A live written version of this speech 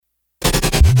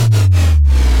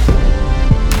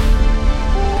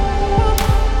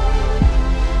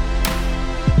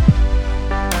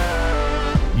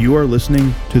You are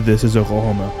listening to This is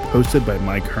Oklahoma, hosted by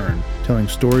Mike Hearn, telling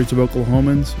stories of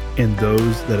Oklahomans and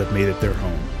those that have made it their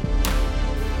home.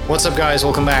 What's up, guys?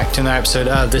 Welcome back to another episode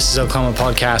of This is Oklahoma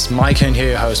Podcast. Mike Hearn here,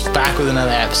 your host, back with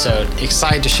another episode.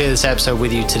 Excited to share this episode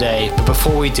with you today. But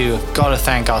before we do, I've got to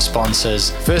thank our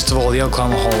sponsors. First of all, the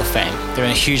Oklahoma Hall of Fame. They've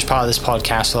been a huge part of this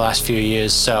podcast for the last few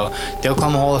years. So the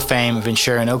Oklahoma Hall of Fame have been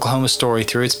sharing Oklahoma's story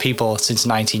through its people since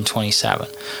 1927.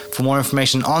 For more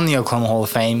information on the Oklahoma Hall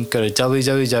of Fame, go to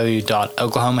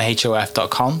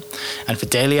www.oklahomahof.com. And for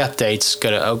daily updates,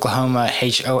 go to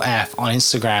oklahomahof on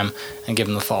Instagram and give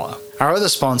them a follow. Our other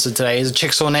sponsor today is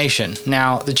Chickasaw Nation.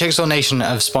 Now, the Chickasaw Nation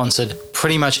have sponsored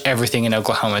pretty much everything in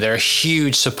Oklahoma. They're a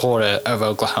huge supporter of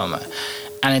Oklahoma.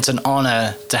 And it's an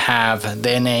honor to have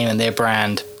their name and their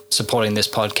brand supporting this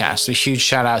podcast. A huge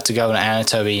shout out to Governor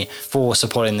Anatobi for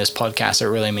supporting this podcast. It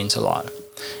really means a lot.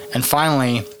 And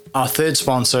finally, our third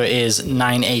sponsor is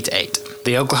 988.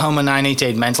 The Oklahoma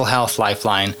 988 Mental Health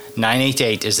Lifeline.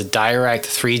 988 is a direct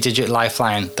 3-digit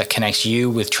lifeline that connects you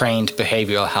with trained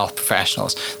behavioral health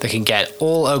professionals that can get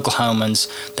all Oklahomans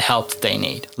the help that they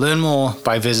need. Learn more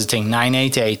by visiting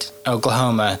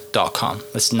 988oklahoma.com.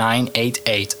 That's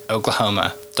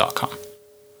 988oklahoma.com.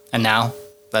 And now,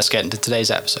 let's get into today's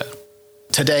episode.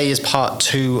 Today is part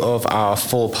 2 of our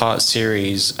 4-part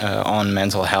series on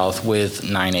mental health with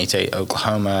 988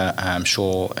 Oklahoma. I'm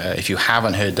sure if you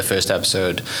haven't heard the first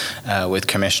episode with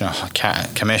Commissioner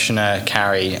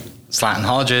Carrie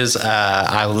Slatton-Hodges,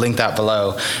 I will link that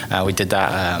below. We did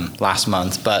that last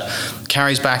month. But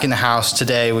Carrie's back in the house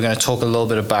today. We're going to talk a little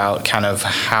bit about kind of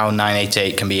how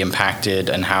 988 can be impacted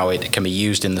and how it can be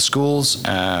used in the schools.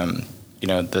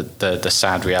 The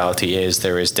sad reality is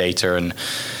there is data and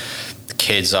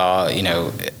kids are,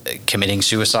 committing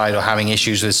suicide or having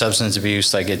issues with substance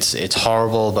abuse. Like it's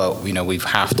horrible, but we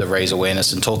have to raise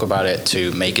awareness and talk about it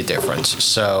to make a difference.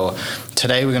 So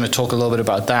today we're going to talk a little bit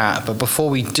about that. But before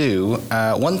we do,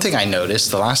 one thing I noticed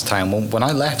the last time when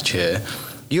I left here,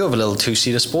 you have a little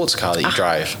 2-seater sports car that you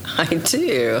drive. I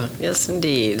do. Yes,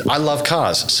 indeed. I love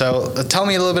cars. So tell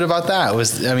me a little bit about that.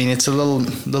 It's a little.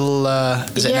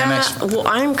 Is it an MX? Well,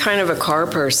 I'm kind of a car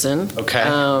person. Okay.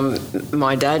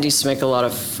 My dad used to make a lot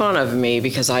of fun of me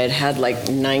because I had like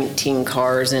 19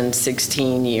 cars in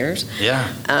 16 years.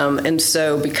 Yeah. And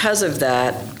so because of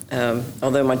that,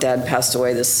 although my dad passed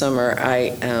away this summer,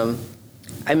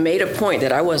 I made a point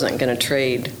that I wasn't going to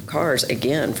trade cars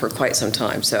again for quite some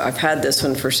time. So I've had this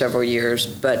one for several years,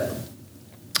 but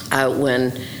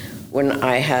when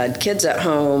I had kids at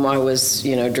home, I was,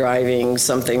 driving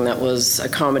something that was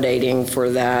accommodating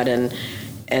for that. And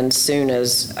soon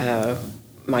as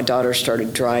my daughter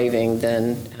started driving,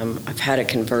 then I've had a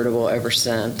convertible ever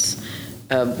since,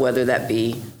 whether that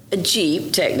be a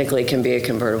Jeep technically can be a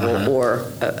convertible or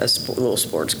a little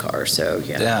sports car. So,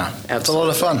 yeah. It's a lot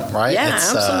of fun, right? Yeah,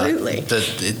 absolutely.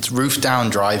 It's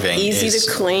roof-down driving. Easy to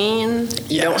clean.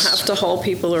 You don't have to haul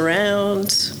people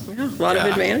around. Yeah, a lot of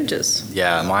advantages.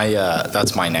 Yeah,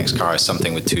 that's my next car is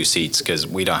something with 2 seats because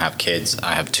we don't have kids.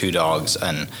 I have 2 dogs,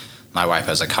 and my wife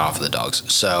has a car for the dogs.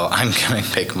 So I'm going to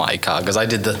pick my car because I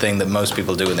did the thing that most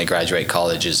people do when they graduate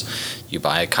college is you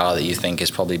buy a car that you think is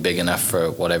probably big enough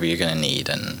for whatever you're going to need,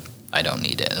 and I don't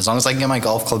need it. As long as I can get my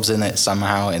golf clubs in it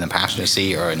somehow in the passenger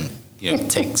seat or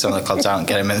take some of the clubs out and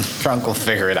get them in the trunk, we'll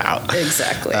figure it out.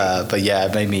 Exactly. But yeah,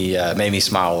 it made me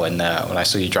smile when I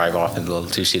saw you drive off in the little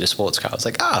 2-seater sports car. I was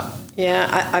like,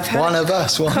 yeah, I've had one of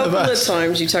us. A couple of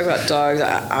times you talk about dogs.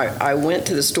 I went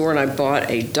to the store and I bought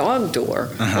a dog door,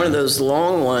 one of those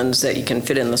long ones that you can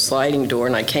fit in the sliding door.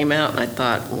 And I came out and I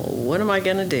thought, well, what am I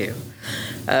going to do?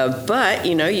 But,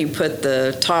 you put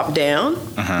the top down,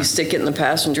 you stick it in the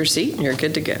passenger seat, and you're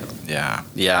good to go. Yeah.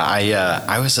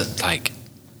 I was at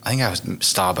I think I was at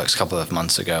Starbucks a couple of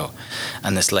months ago,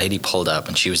 and this lady pulled up,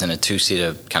 and she was in a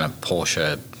 2-seater kind of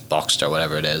Porsche Boxster,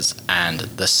 whatever it is, and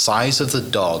the size of the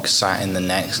dog sat in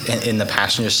the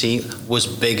passenger seat was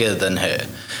bigger than her.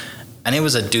 And it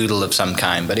was a doodle of some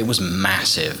kind, but it was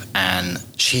massive. And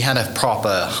she had a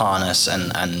proper harness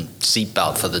and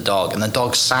seatbelt for the dog. And the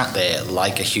dog sat there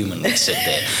like a human would sit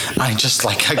there. I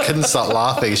couldn't stop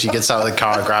laughing. She gets out of the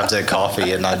car, grabs her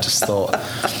coffee, and I just thought,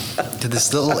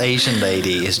 this little Asian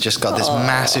lady has just got this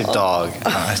massive dog.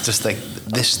 It's just like,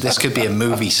 this could be a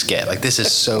movie skit. Like, this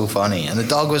is so funny. And the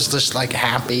dog was just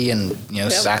happy and,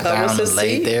 sat down and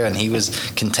laid there, and he was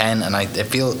content. And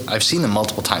I've seen them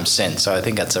multiple times since, so I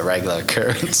think that's a regular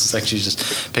occurrence. Like she's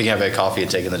just picking up her coffee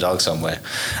and taking the dog somewhere.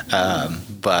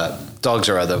 but dogs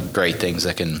are other great things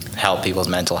that can help people's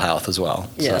mental health as well.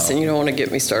 Yes, so. And you don't want to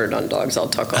get me started on dogs. I'll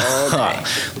talk all day.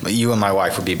 You and my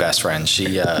wife would be best friends.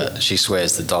 She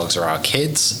swears that dogs are our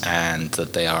kids and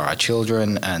that they are our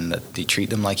children and that they treat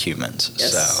them like humans.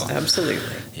 Yes, so, absolutely.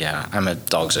 Yeah, I'm a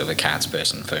dogs over cats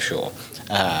person for sure.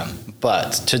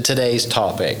 But to today's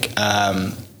topic,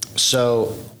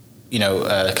 so,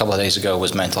 a couple of days ago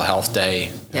was Mental Health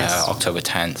Day, yes. October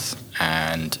 10th,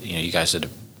 and, you guys did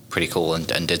pretty cool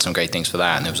and did some great things for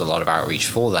that, and there was a lot of outreach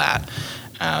for that.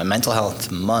 Mental Health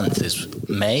Month is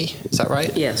May, is that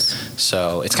right? Yes.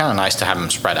 So it's kind of nice to have them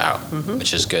spread out,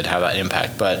 which is good, have that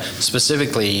impact. But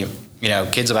specifically,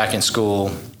 kids are back in school.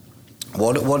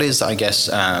 What is, I guess,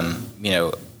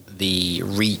 the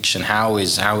reach, and how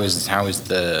is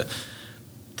the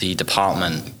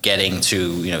department getting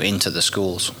to into the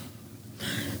schools?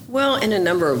 Well, in a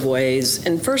number of ways.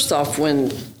 And first off,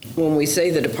 when we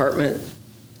say the department,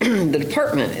 the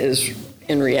department is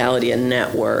in reality a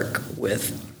network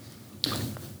with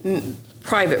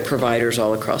private providers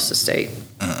all across the state.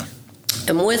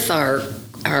 And with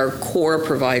our core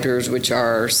providers, which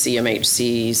are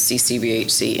CMHC,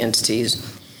 CCBHC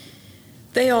entities,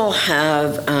 they all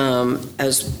have,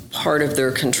 as part of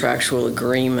their contractual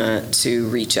agreement, to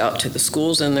reach out to the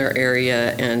schools in their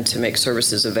area and to make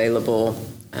services available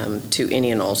to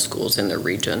any and all schools in their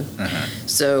region.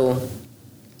 So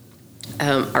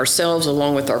ourselves,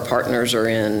 along with our partners, are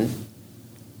in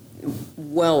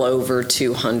well over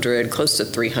 200, close to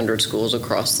 300 schools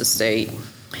across the state.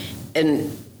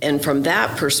 And from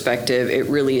that perspective, it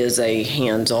really is a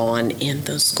hands-on in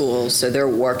the schools. So they're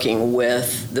working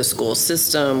with the school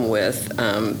system, with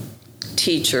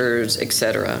teachers, et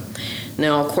cetera.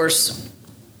 Now, of course,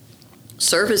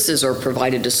 services are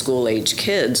provided to school-age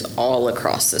kids all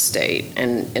across the state.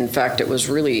 And in fact, it was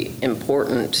really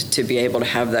important to be able to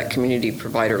have that community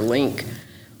provider link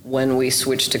when we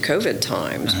switched to COVID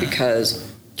times,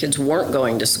 because kids weren't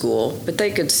going to school, but they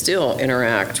could still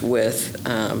interact with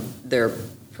their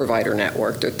provider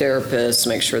network, their therapists,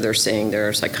 make sure they're seeing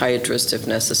their psychiatrist if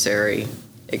necessary,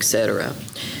 et cetera.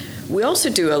 We also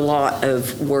do a lot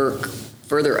of work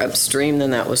further upstream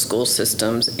than that with school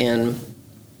systems, and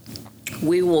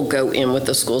we will go in with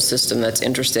the school system that's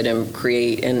interested in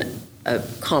creating a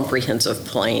comprehensive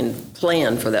plan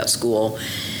for that school,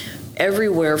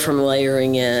 everywhere from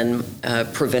layering in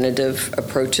preventative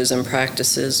approaches and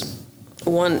practices.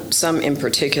 Some in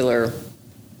particular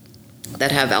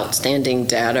that have outstanding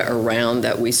data around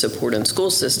that we support in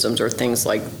school systems are things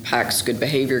like PAC's Good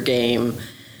Behavior Game,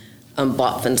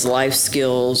 Botvin's Life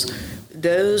Skills.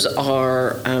 Those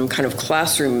are kind of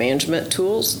classroom management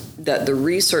tools that the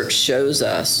research shows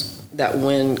us that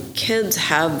when kids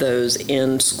have those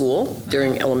in school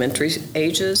during elementary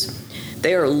ages,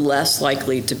 they are less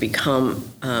likely to become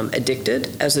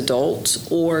addicted as adults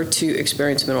or to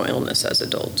experience mental illness as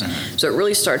adults. So it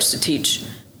really starts to teach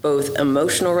both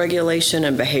emotional regulation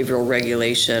and behavioral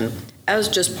regulation as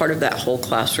just part of that whole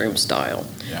classroom style.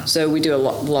 Yeah. So we do a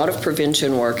lot of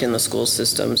prevention work in the school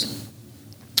systems.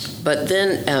 But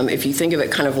then if you think of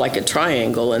it kind of like a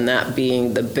triangle, and that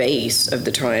being the base of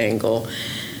the triangle,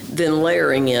 then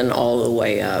layering in all the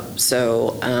way up.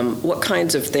 So what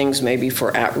kinds of things maybe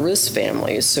for at-risk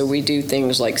families? So we do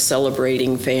things like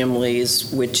celebrating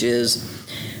families, which is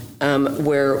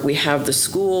where we have the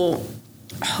school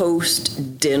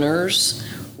host dinners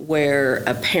where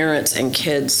parents and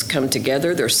kids come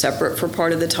together. They're separate for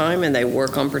part of the time, and they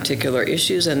work on particular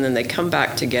issues, and then they come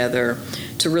back together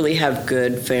to really have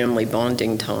good family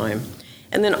bonding time.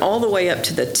 And then all the way up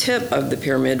to the tip of the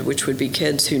pyramid, which would be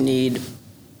kids who need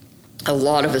a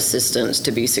lot of assistance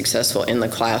to be successful in the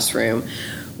classroom.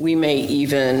 We may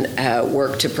even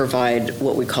work to provide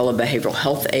what we call a behavioral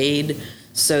health aid,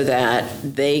 so that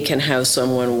they can have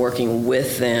someone working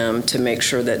with them to make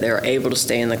sure that they're able to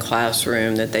stay in the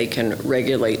classroom, that they can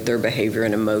regulate their behavior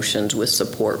and emotions with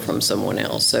support from someone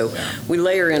else. So we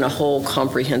layer in a whole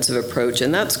comprehensive approach,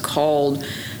 and that's called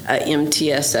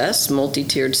MTSS,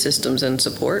 Multi-Tiered Systems and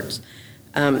Supports.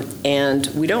 And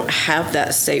we don't have that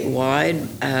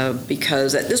statewide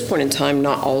because at this point in time,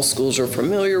 not all schools are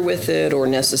familiar with it or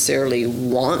necessarily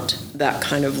want that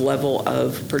kind of level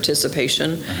of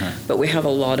participation. But we have a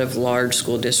lot of large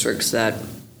school districts that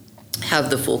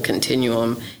have the full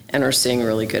continuum and are seeing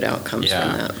really good outcomes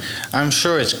from that. I'm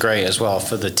sure it's great as well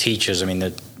for the teachers. I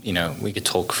mean, we could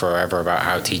talk forever about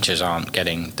how teachers aren't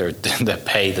getting the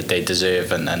pay that they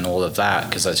deserve and all of that,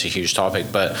 because that's a huge topic.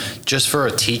 But just for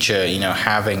a teacher,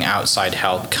 having outside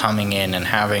help coming in and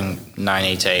having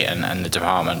 988 and the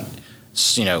department,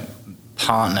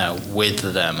 partner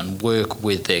with them and work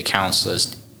with their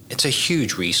counselors it's a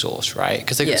huge resource, right?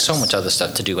 Because they've got so much other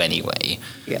stuff to do anyway.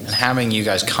 Yes. And having you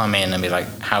guys come in and be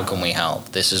like, how can we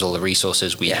help? This is all the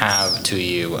resources we have to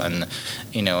you. And,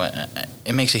 you know,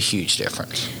 it makes a huge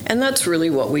difference. And that's really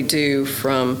what we do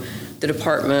from the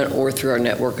department or through our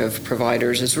network of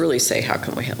providers, is really say, how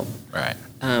can we help? Right.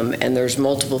 And there's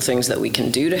multiple things that we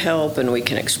can do to help, and we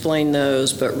can explain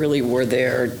those, but really we're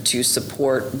there to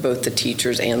support both the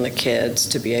teachers and the kids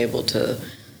to be able to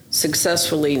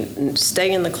successfully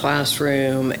stay in the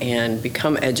classroom and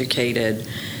become educated,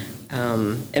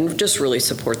 and just really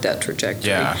support that trajectory.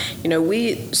 Yeah. You know,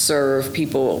 we serve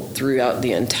people throughout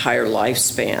the entire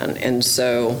lifespan, and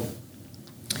so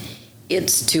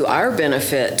it's to our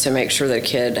benefit to make sure that a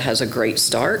kid has a great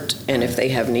start, and if they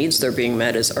have needs, they're being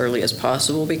met as early as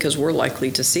possible, because we're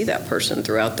likely to see that person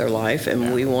throughout their life,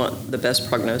 and we want the best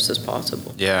prognosis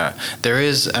possible. Yeah, there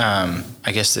is,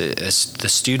 I guess, the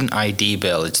student ID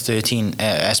bill. It's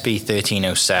SB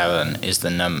 1307 is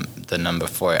the number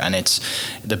for it, and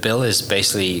the bill is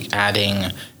basically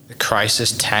adding a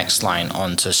crisis text line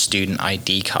onto student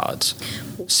ID cards.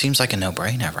 Seems like a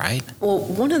no-brainer, right? Well,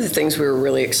 one of the things we were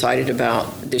really excited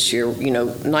about this year, you know,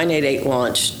 988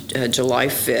 launched July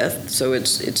 5th, so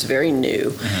it's very new.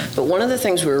 Mm-hmm. But one of the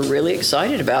things we were really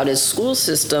excited about is school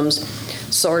systems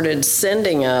started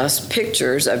sending us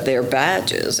pictures of their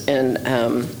badges. And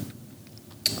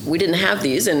we didn't have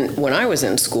these when I was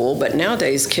in school, but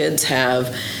nowadays kids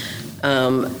have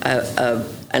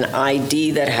an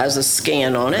ID that has a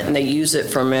scan on it, and they use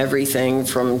it from everything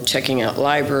from checking out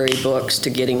library books to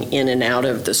getting in and out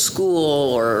of the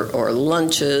school or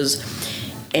lunches.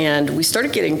 And we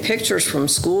started getting pictures from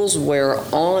schools where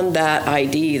on that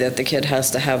ID that the kid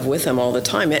has to have with him all the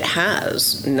time, it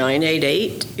has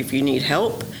 988 if you need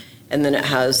help, and then it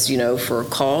has, you know, for a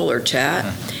call or chat.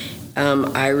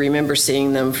 I remember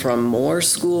seeing them from Moore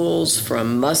schools,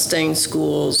 from Mustang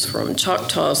schools, from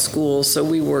Choctaw schools. So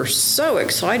we were so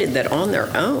excited that on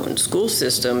their own, school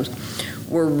systems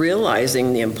were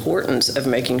realizing the importance of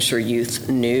making sure youth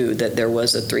knew that there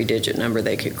was a 3-digit number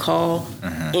they could call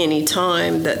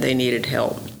anytime that they needed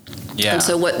help. Yeah. And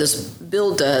so what this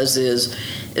bill does is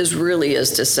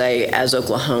to say, as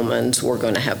Oklahomans, we're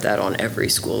going to have that on every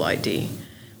school ID,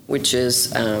 which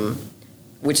is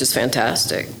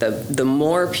fantastic. The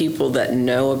more people that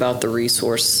know about the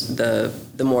resource, the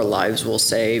more lives we'll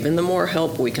save, and the more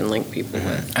help we can link people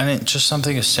with. And it's just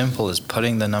something as simple as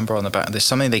putting the number on the back. There's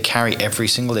something they carry every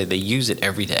single day. They use it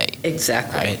every day.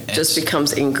 Exactly. Right? It just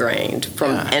becomes ingrained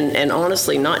and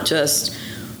honestly, not just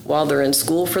while they're in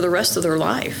school, for the rest of their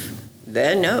life.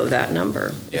 They know that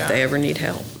number if they ever need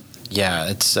help. Yeah,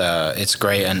 it's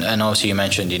great, and obviously you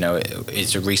mentioned, you know,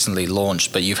 it's recently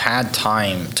launched, but you've had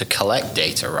time to collect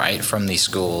data, right, from these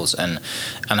schools, and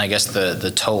I guess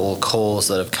the total calls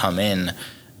that have come in.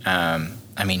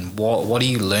 I mean, what are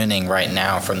you learning right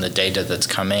now from the data that's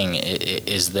coming?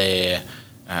 Is there,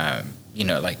 you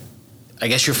know, like, I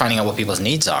guess you're finding out what people's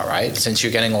needs are, right? Since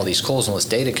you're getting all these calls and all this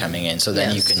data coming in, so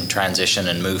then you can transition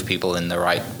and move people in the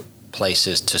right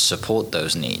places to support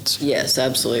those needs. Yes,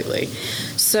 absolutely.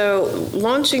 So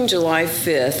launching July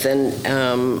 5th,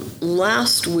 and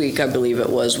last week, I believe it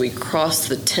was, we crossed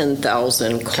the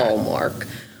 10,000 call mark,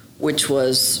 which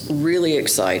was really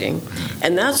exciting.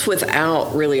 And that's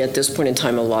without really, at this point in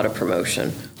time, a lot of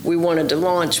promotion. We wanted to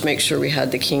launch, make sure we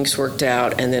had the kinks worked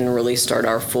out, and then really start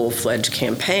our full-fledged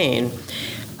campaign.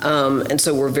 And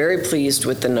so we're very pleased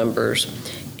with the numbers.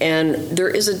 And there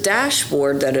is a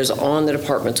dashboard that is on the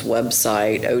department's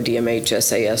website,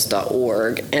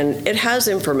 odmhsas.org, and it has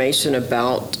information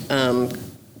about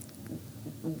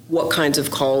what kinds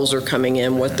of calls are coming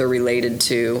in, what they're related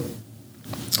to.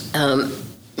 And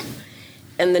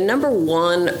the number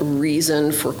one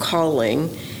reason for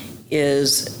calling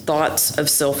is thoughts of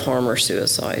self-harm or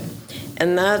suicide.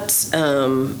 And that's a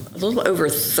little over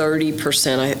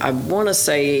 30%. I want to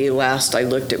say last I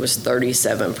looked, it was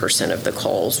 37% of the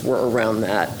calls were around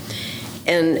that.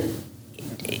 And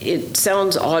it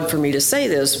sounds odd for me to say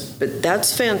this, but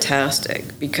that's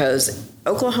fantastic, because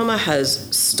Oklahoma has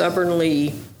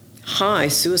stubbornly high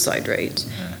suicide rates.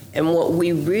 And what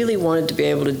we really wanted to be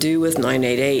able to do with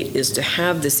 988 is to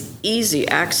have this easy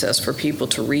access for people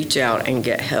to reach out and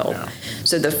get help.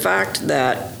 So the fact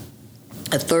that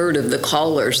a third of the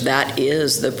callers, that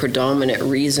is the predominant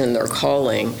reason they're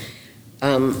calling,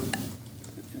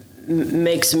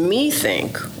 makes me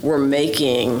think we're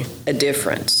making a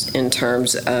difference in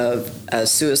terms of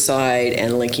suicide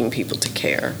and linking people to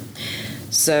care.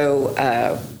 So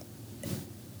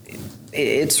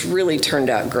it's really turned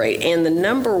out great. And the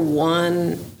number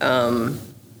one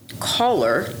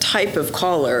type of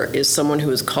caller is someone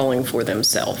who is calling for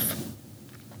themselves.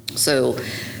 So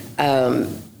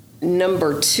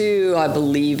Number 2, I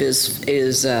believe,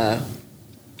 is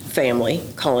family,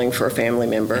 calling for a family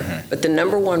member. Mm-hmm. But the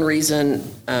number 1 reason,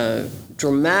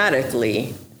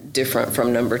 dramatically different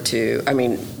from number 2, I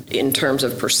mean, in terms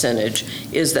of percentage,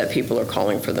 is that people are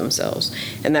calling for themselves.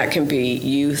 And that can be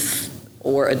youth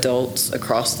or adults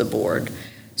across the board.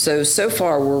 So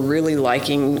far, we're really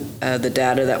liking the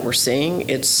data that we're seeing.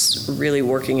 It's really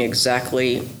working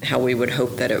exactly how we would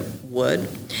hope that it would.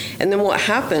 And then what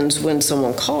happens when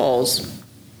someone calls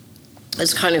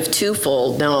is kind of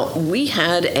twofold. Now, we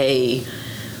had a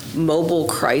mobile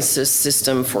crisis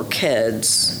system for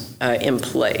kids in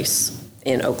place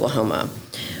in Oklahoma.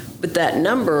 But that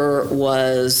number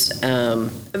was a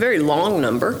very long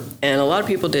number, and a lot of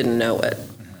people didn't know it.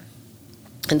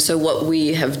 And so what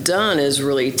we have done is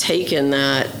really taken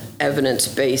that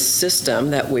evidence-based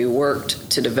system that we worked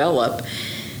to develop,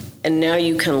 and now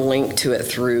you can link to it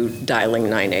through dialing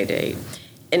 988.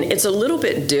 And it's a little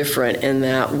bit different in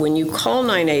that when you call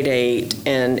 988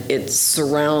 and it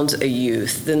surrounds a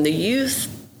youth, then the youth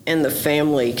and the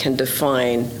family can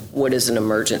define what is an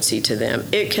emergency to them.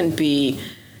 It can be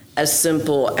as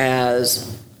simple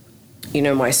as,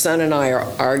 my son and I are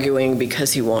arguing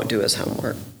because he won't do his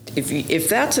homework. If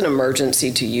that's an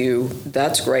emergency to you,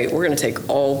 that's great. We're going to take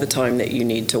all the time that you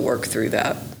need to work through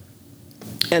that.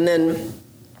 And then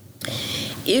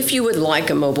if you would like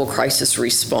a mobile crisis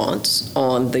response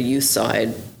on the youth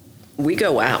side, we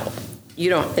go out.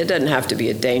 It doesn't have to be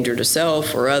a danger to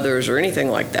self or others or anything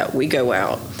like that. We go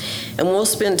out. And we'll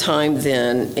spend time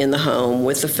then in the home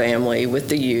with the family, with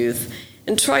the youth,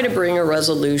 and try to bring a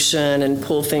resolution and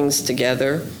pull things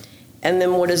together. And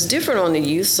then what is different on the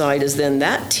youth side is then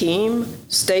that team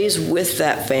stays with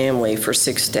that family for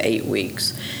 6 to 8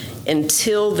 weeks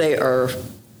until they are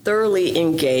thoroughly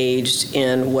engaged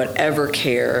in whatever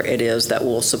care it is that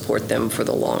will support them for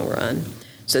the long run.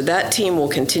 So that team will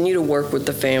continue to work with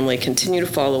the family, continue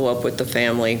to follow up with the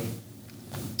family,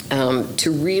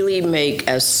 to really make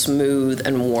as smooth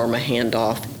and warm a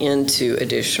handoff into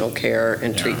additional care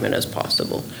and treatment as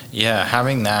possible. Yeah,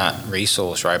 having that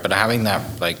resource, right? But having that,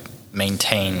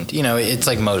 maintained, it's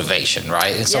like motivation,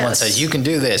 right? If someone says you can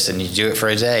do this and you do it for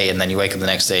a day and then you wake up the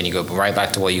next day and you go right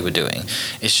back to what you were doing.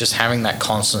 It's just having that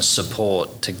constant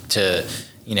support to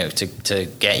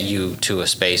get you to a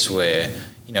space where,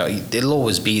 it'll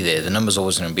always be there. The number's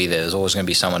always going to be there. There's always going to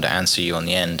be someone to answer you on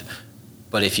the end.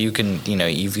 But if you can,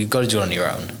 you've got to do it on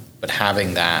your own. But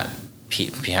having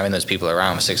those people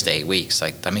around for 6 to 8 weeks,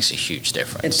 that makes a huge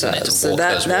difference. It does. So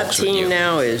that team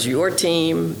now is your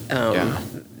team.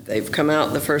 They've come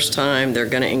out the first time. They're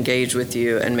going to engage with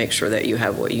you and make sure that you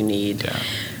have what you need.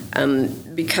 Yeah.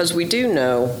 Because we do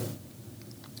know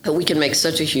that we can make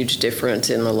such a huge difference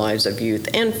in the lives of youth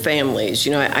and families.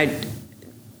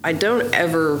 I don't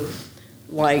ever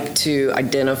like to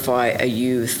identify a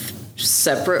youth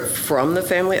separate from the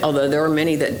family, although there are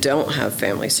many that don't have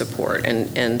family support.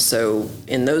 And so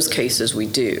in those cases we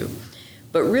do.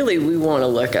 But really we want to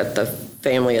look at the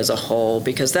family as a whole,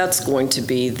 because that's going to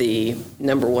be the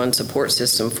number 1 support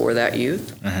system for that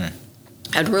youth. Mm-hmm.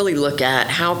 I'd really look at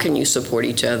how can you support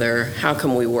each other, how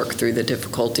can we work through the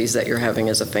difficulties that you're having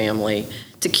as a family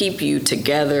to keep you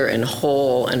together and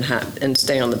whole and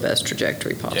stay on the best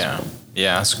trajectory possible.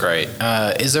 Yeah, that's great.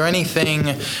 Is there anything,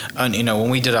 when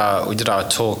we did our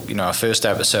talk, our first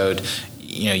episode,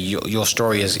 your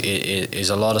story is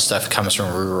a lot of stuff comes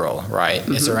from rural, right?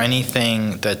 Mm-hmm. Is there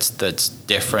anything that's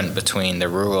different between the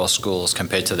rural schools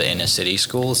compared to the inner city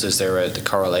schools? Is there the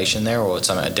correlation there, or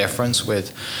a difference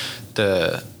with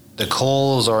the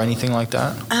calls or anything like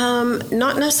that?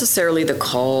 Not necessarily the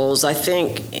calls. I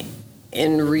think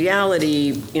in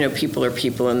reality, people are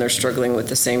people and they're struggling with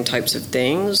the same types of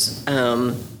things.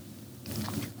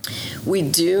 We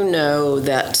do know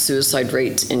that suicide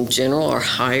rates in general are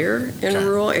higher in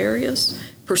rural areas,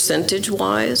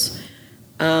 percentage-wise.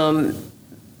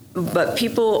 But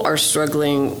people are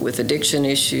struggling with addiction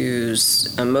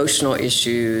issues, emotional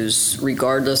issues,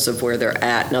 regardless of where they're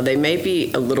at. Now, they may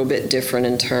be a little bit different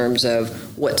in terms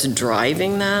of what's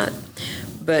driving that,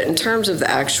 but in terms of the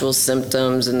actual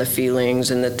symptoms and the feelings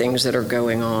and the things that are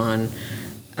going on,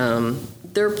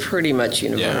 they're pretty much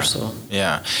universal.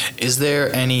 Yeah. Is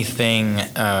there anything,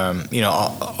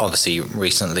 obviously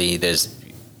recently there's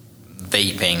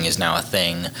vaping is now a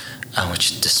thing,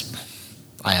 which just,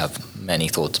 I have many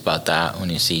thoughts about that when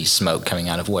you see smoke coming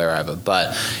out of wherever.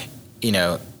 But,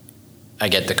 I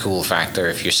get the cool factor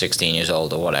if you're 16 years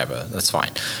old or whatever, that's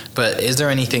fine. But is there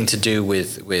anything to do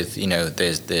with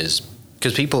there's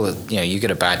because people, you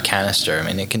get a bad canister,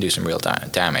 it can do some real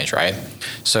damage, right?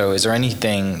 So is there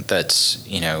anything that's,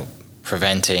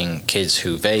 preventing kids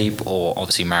who vape, or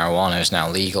obviously marijuana is now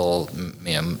legal,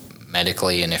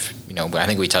 medically, and if I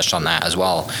think we touched on that as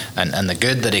well, and the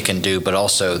good that it can do, but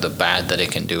also the bad that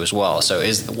it can do as well. So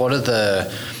what are the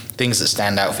things that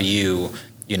stand out for you,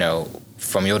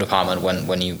 from your department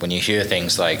when you hear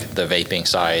things like the vaping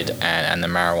side and the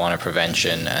marijuana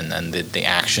prevention and the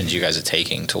actions you guys are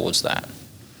taking towards that?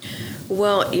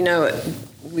 Well,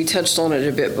 we touched on it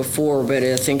a bit before, but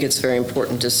I think it's very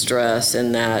important to stress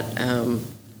in that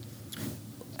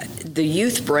the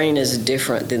youth brain is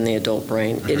different than the adult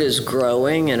brain. Mm-hmm. It is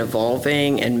growing and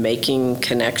evolving and making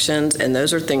connections, and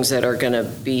those are things that are going to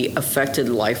be affected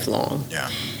lifelong. Yeah.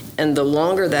 And the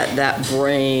longer that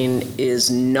brain is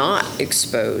not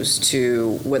exposed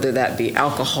to, whether that be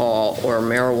alcohol or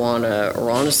marijuana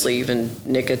or honestly even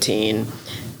nicotine,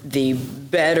 the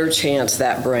better chance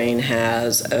that brain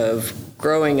has of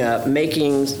growing up,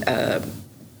 making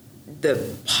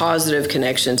the positive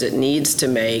connections it needs to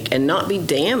make and not be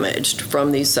damaged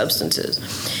from these substances.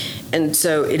 And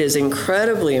so it is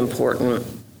incredibly important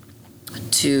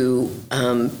to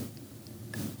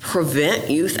prevent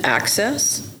youth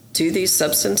access to these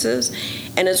substances.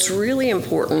 And it's really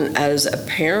important as a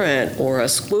parent or a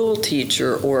school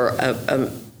teacher or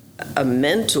a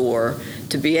mentor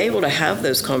to be able to have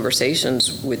those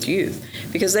conversations with youth,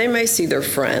 because they may see their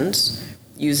friends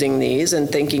using these and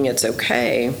thinking it's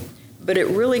okay, but it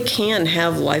really can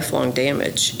have lifelong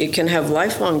damage. It can have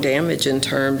lifelong damage in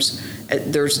terms,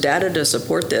 there's data to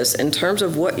support this, in terms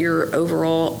of what your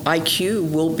overall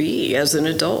IQ will be as an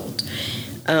adult.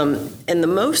 And the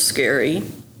most scary,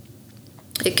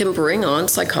 it can bring on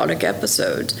psychotic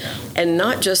episodes, and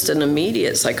not just an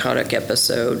immediate psychotic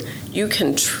episode. You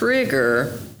can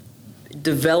trigger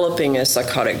developing a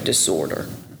psychotic disorder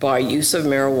by use of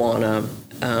marijuana,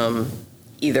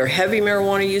 either heavy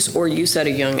marijuana use or use at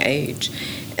a young age.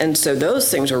 And so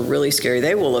those things are really scary.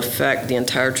 They will affect the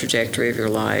entire trajectory of your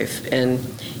life. And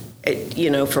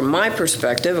from my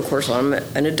perspective, of course, I'm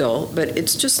an adult, but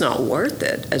it's just not worth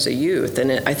it as a youth.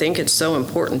 And I think it's so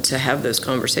important to have those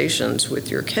conversations with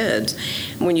your kids.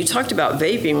 And when you talked about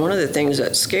vaping, one of the things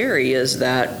that's scary is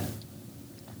that,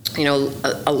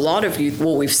 a lot of youth,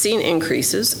 we've seen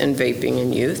increases in vaping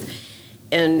in youth,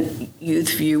 and youth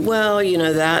view,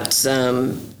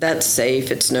 that's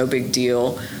safe, it's no big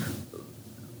deal.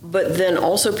 But then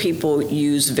also people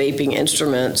use vaping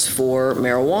instruments for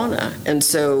marijuana. And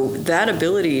so that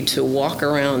ability to walk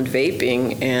around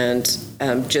vaping and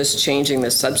just changing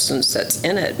the substance that's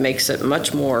in it makes it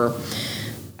much more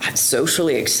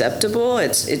socially acceptable.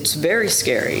 It's very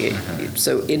scary.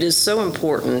 So it is so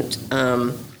important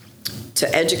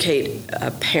to educate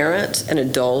parents and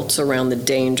adults around the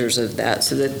dangers of that,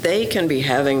 so that they can be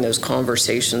having those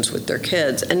conversations with their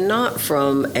kids, and not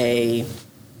from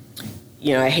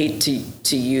I hate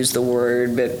to use the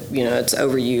word, but it's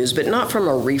overused, but not from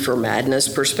a reefer madness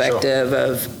perspective.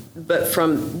 Sure. But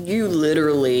from you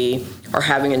literally are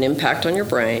having an impact on your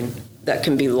brain that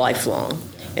can be lifelong.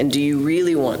 And do you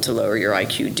really want to lower your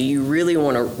IQ? Do you really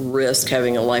want to risk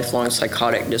having a lifelong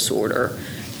psychotic disorder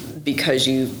because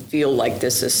you feel like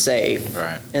this is safe?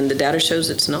 Right. And the data shows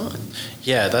it's not.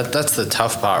 Yeah, that's the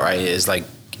tough part, right?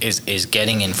 Is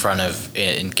getting in front of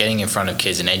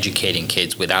kids and educating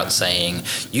kids without saying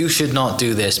you should not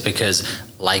do this, because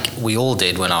like we all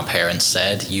did when our parents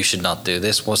said you should not do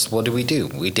this. What do? We did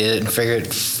it and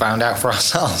found out for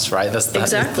ourselves, right? That's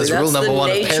rule number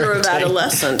one of parenting. That's the nature of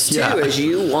adolescence too, is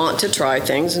you want to try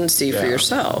things and see for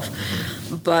yourself.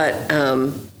 But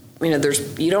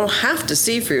you don't have to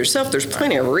see for yourself. There's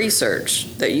plenty of research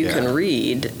that you can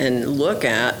read and look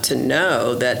at to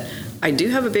know that I do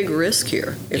have a big risk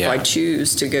here if I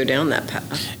choose to go down that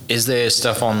path. Is there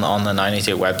stuff on the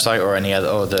 988 website or any other,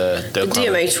 or the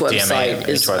DMH website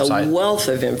is a wealth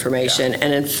of information.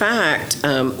 And in fact,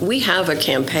 we have a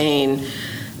campaign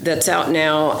that's out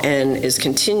now and is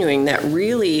continuing that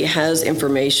really has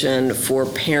information for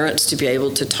parents to be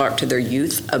able to talk to their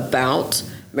youth about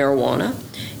marijuana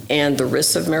and the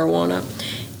risks of marijuana.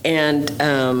 And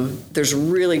there's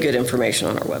really good information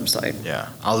on our website. Yeah,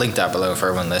 I'll link that below for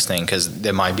everyone listening, because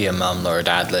there might be a mum or a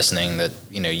dad listening that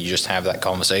you just have that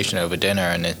conversation over dinner,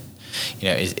 and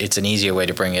it's an easier way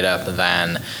to bring it up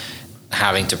than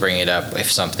having to bring it up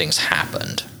if something's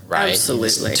happened. Right?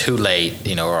 Absolutely. It's too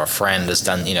late, or a friend has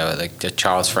done, like a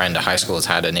child's friend at high school has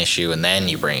had an issue, and then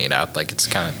you bring it up. Like, it's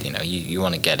kind of, you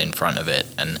want to get in front of it.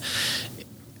 And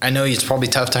I know it's probably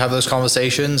tough to have those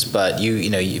conversations, but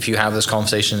if you have those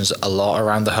conversations a lot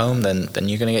around the home, then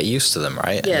you're going to get used to them,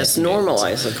 right? Yes,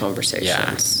 normalize the conversations.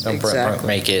 Yeah, don't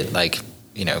make it like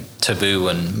taboo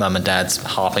and mum and dad's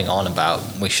harping on about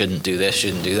we shouldn't do this,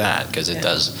 shouldn't do that, because it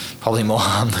does probably more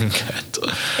harm than good.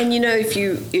 And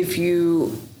if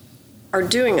you are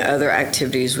doing other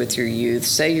activities with your youth,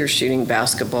 say you're shooting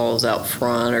basketballs out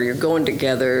front or you're going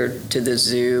together to the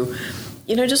zoo,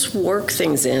 just work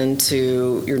things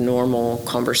into your normal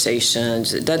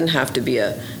conversations. It doesn't have to be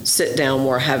a sit down,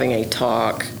 we're having a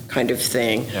talk kind of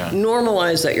thing. Yeah.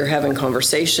 Normalize that you're having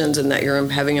conversations and that you're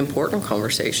having important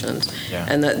conversations,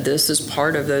 and that this is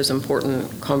part of those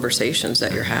important conversations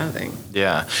that you're having.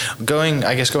 Yeah.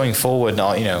 Going forward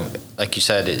now, like you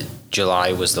said,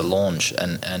 July was the launch,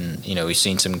 and we've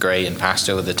seen some great and passed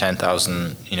over the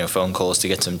 10,000 phone calls to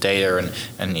get some data,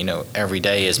 and every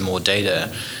day is more data.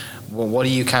 What are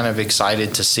you kind of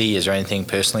excited to see? Is there anything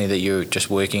personally that you're just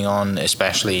working on,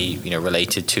 especially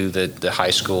related to the high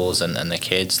schools and the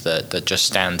kids that just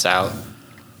stands out?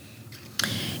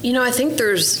 I think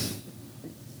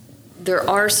there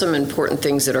are some important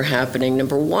things that are happening.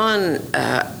 Number one,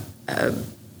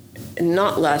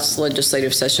 not last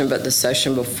legislative session, but the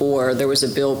session before, there was a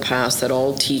bill passed that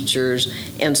all teachers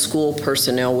and school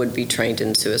personnel would be trained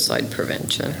in suicide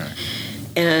prevention. Okay.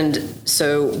 And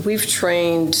so we've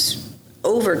trained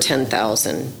over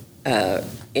 10,000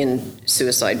 in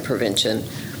suicide prevention,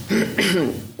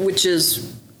 which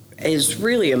is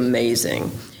really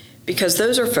amazing, because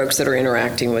those are folks that are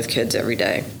interacting with kids every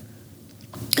day.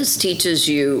 This teaches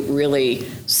you really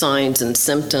signs and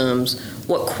symptoms,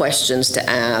 what questions to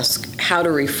ask, how to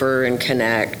refer and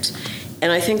connect.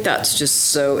 And I think that's just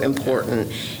so important.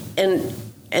 And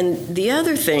the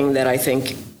other thing that I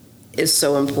think is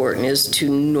so important is to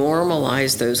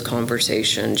normalize those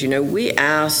conversations. We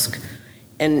ask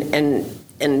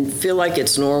and feel like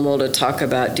it's normal to talk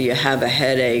about, do you have a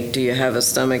headache? Do you have a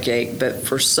stomach ache? But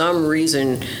for some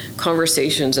reason,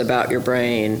 conversations about your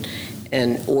brain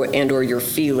or your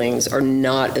feelings are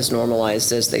not as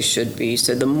normalized as they should be.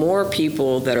 So the more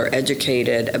people that are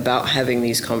educated about having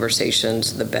these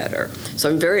conversations, the better. So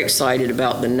I'm very excited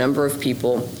about the number of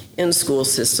people in school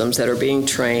systems that are being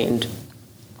trained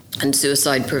in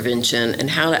suicide prevention and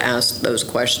how to ask those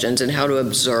questions and how to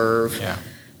observe. Yeah.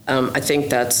 I think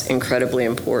that's incredibly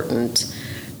important.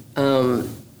 One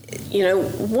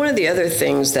of the other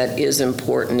things that is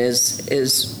important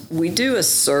is we do a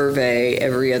survey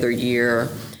every other year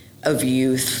of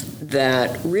youth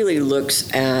that really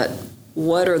looks at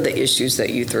what are the issues that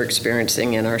youth are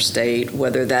experiencing in our state,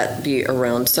 whether that be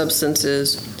around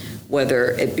substances,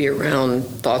 whether it be around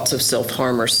thoughts of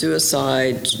self-harm or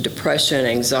suicide, depression,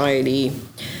 anxiety,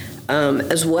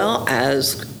 as well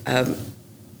as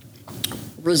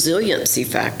resiliency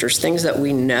factors, things that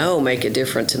we know make a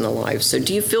difference in the life. So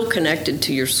do you feel connected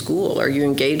to your school? Are you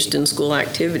engaged in school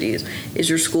activities? Is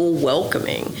your school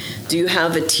welcoming? Do you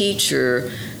have a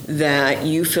teacher that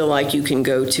you feel like you can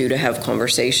go to have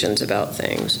conversations about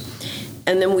things?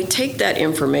 And then we take that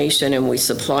information and we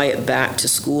supply it back to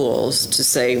schools to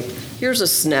say, here's a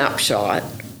snapshot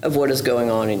of what is going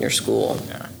on in your school.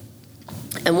 Yeah.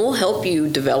 And we'll help you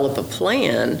develop a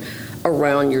plan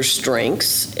around your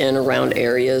strengths and around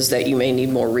areas that you may need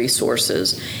more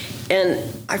resources. And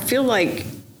I feel like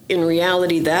in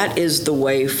reality that is the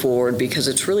way forward, because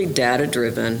it's really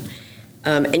data-driven.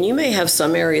 And you may have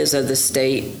some areas of the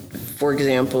state, for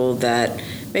example, that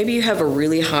maybe you have a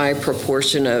really high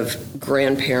proportion of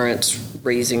grandparents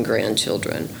raising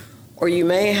grandchildren. Or you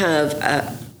may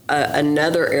have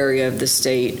another area of the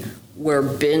state where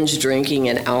binge drinking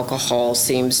and alcohol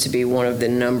seems to be one of the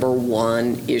number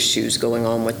one issues going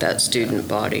on with that student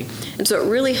body. And so it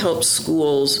really helps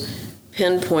schools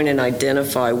pinpoint and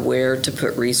identify where to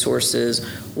put resources,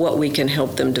 what we can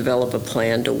help them develop a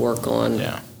plan to work on.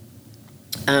 Yeah.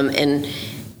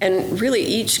 And really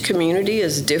each community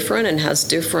is different and has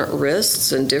different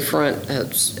risks and different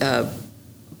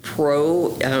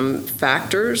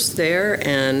factors there.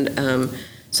 And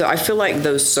so I feel like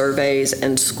those surveys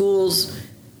and schools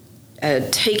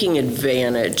taking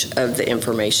advantage of the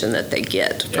information that they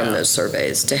get from those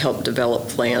surveys to help develop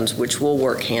plans, which will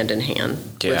work hand in hand.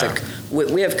 Yeah.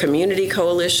 We have community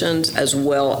coalitions as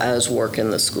well as work in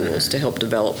the schools to help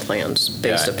develop plans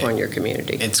based upon your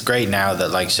community. It's great now that,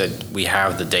 like I said, we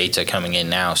have the data coming in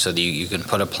now so that you can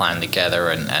put a plan together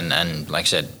and like I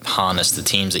said, harness the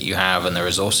teams that you have and the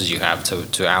resources you have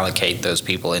to allocate those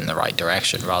people in the right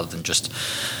direction rather than just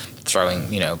throwing,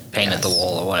 paint at the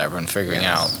wall or whatever and figuring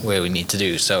out where we need to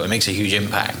do. So it makes a huge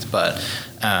impact. But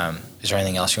is there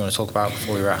anything else you want to talk about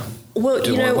before we wrap? Well, what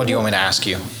do you want me to ask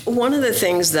you? One of the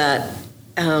things that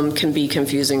can be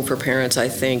confusing for parents, I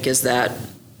think, is that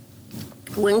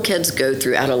when kids go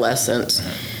through adolescence,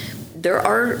 there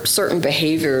are certain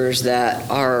behaviors that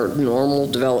are normal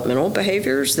developmental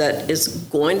behaviors that is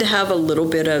going to have a little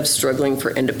bit of struggling for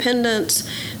independence,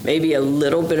 maybe a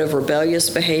little bit of rebellious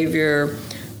behavior,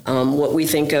 what we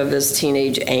think of as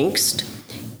teenage angst.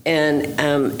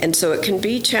 And so it can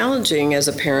be challenging as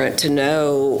a parent to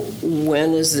know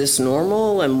when is this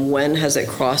normal and when has it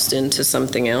crossed into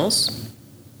something else.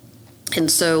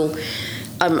 And so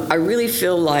I really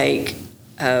feel like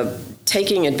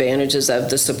taking advantages of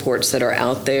the supports that are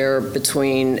out there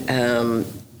between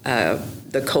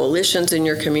the coalitions in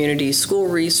your community, school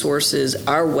resources.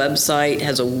 Our website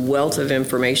has a wealth of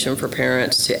information for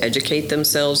parents to educate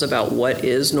themselves about what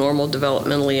is normal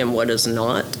developmentally and what is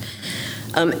not.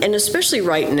 And especially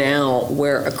right now,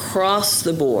 where across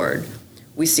the board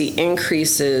we see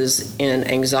increases in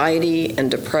anxiety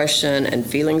and depression and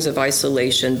feelings of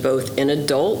isolation, both in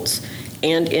adults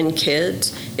and in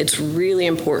kids, it's really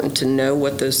important to know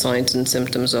what those signs and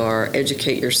symptoms are,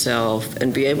 educate yourself,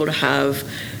 and be able to have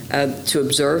to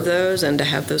observe those and to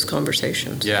have those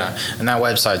conversations. Yeah, and that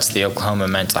website's the Oklahoma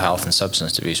Mental Health and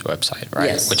Substance Abuse website,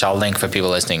 right? Yes. Which I'll link for people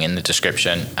listening in the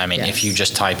description. I mean, Yes. If you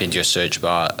just type into your search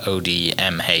bar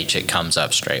ODMH, it comes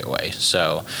up straight away.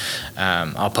 So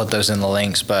I'll put those in the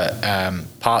links. But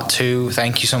part 2,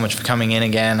 thank you so much for coming in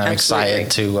again. I'm Absolutely.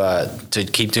 excited to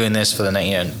keep doing this for the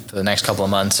next couple of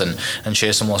months and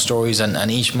share some more stories and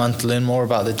each month learn more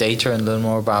about the data and learn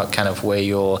more about kind of where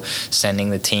you're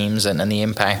sending the teams and the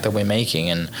impact that we're making,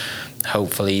 and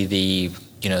hopefully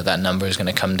that number is going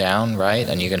to come down, right?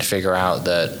 And you're going to figure out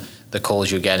that the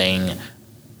calls you're getting,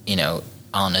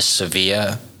 aren't as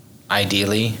severe,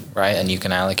 ideally, right? And you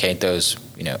can allocate those.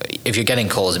 If you're getting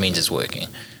calls, it means it's working.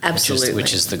 Absolutely.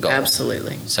 Which is the goal.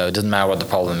 Absolutely. So it doesn't matter what the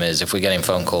problem is. If we're getting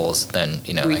phone calls, then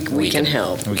we can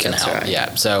help. We can That's help. right.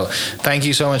 Yeah. So thank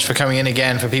you so much for coming in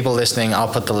again. For people listening,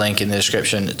 I'll put the link in the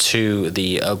description to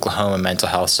the Oklahoma Mental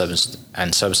Health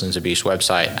and Substance Abuse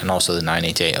website, and also the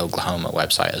 988 Oklahoma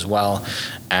website as well,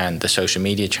 and the social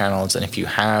media channels. And if you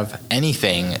have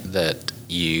anything that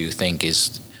you think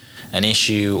is an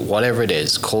issue, whatever it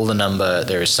is, call the number.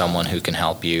 There is someone who can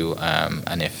help you,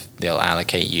 and if they'll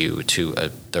allocate you to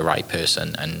the right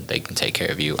person, and they can take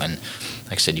care of you. And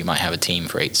like I said, you might have a team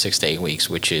for 6 to 8 weeks,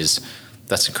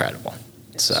 that's incredible.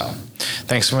 So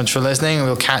thanks so much for listening.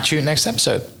 We'll catch you next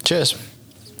episode. Cheers.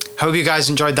 Hope you guys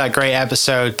enjoyed that great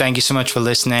episode. Thank you so much for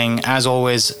listening. As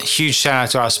always, huge shout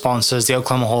out to our sponsors, the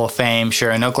Oklahoma Hall of Fame,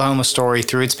 sharing Oklahoma story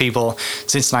through its people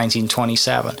since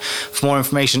 1927. For more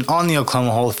information on the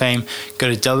Oklahoma Hall of Fame,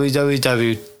 go to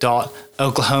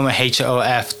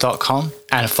www.oklahomahof.com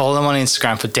and follow them on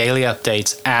Instagram for daily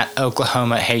updates at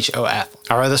OklahomaHOF.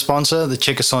 Our other sponsor, the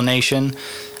Chickasaw Nation,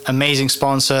 amazing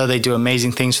sponsor. They do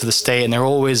amazing things for the state, and they're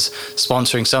always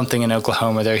sponsoring something in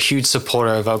Oklahoma. They're a huge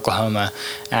supporter of Oklahoma,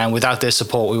 and without their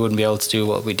support, we wouldn't be able to do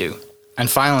what we do. And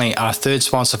finally, our third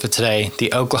sponsor for today,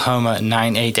 the Oklahoma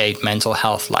 988 Mental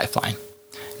Health Lifeline.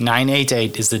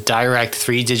 988 is the direct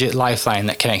 3-digit lifeline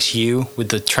that connects you with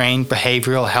the trained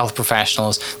behavioral health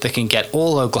professionals that can get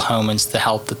all Oklahomans the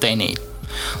help that they need.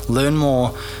 Learn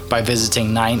more by visiting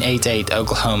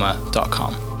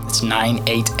 988oklahoma.com. It's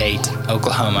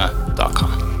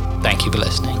 988oklahoma.com. Thank you for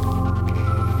listening.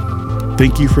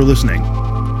 Thank you for listening.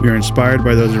 We are inspired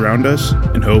by those around us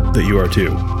and hope that you are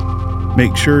too.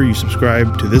 Make sure you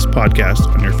subscribe to this podcast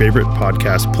on your favorite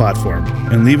podcast platform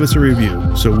and leave us a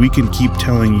review so we can keep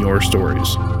telling your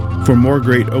stories. For more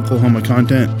great Oklahoma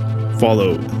content,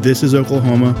 follow This Is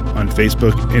Oklahoma on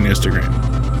Facebook and Instagram.